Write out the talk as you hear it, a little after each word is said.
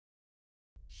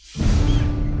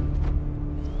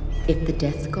If the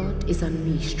death god is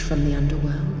unleashed from the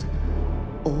underworld,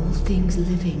 all things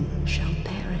living shall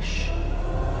perish.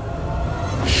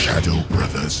 Shadow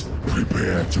brothers,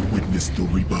 prepare to witness the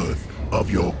rebirth of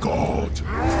your god.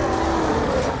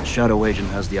 Shadow Agent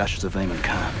has the ashes of Aemon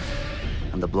Khan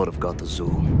and the blood of Ghaut Azul.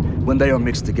 When they are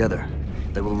mixed together,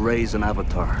 they will raise an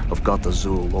avatar of Ghaut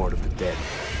Azul, Lord of the Dead.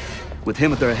 With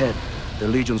him at their head, their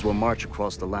legions will march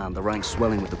across the land, the ranks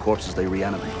swelling with the corpses they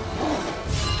reanimate.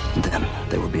 Then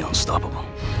they will be unstoppable.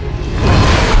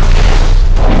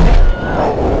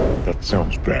 That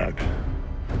sounds bad.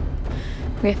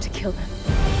 We have to kill them.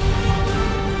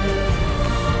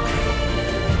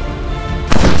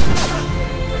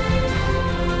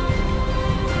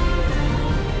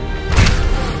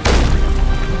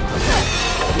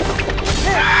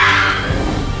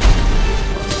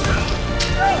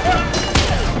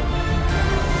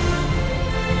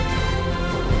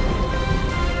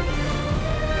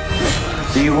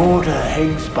 The Order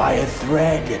hangs by a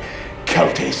thread,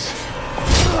 Keltus.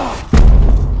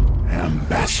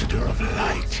 Ambassador of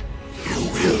light, you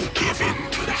will give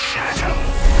in to the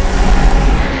shadow.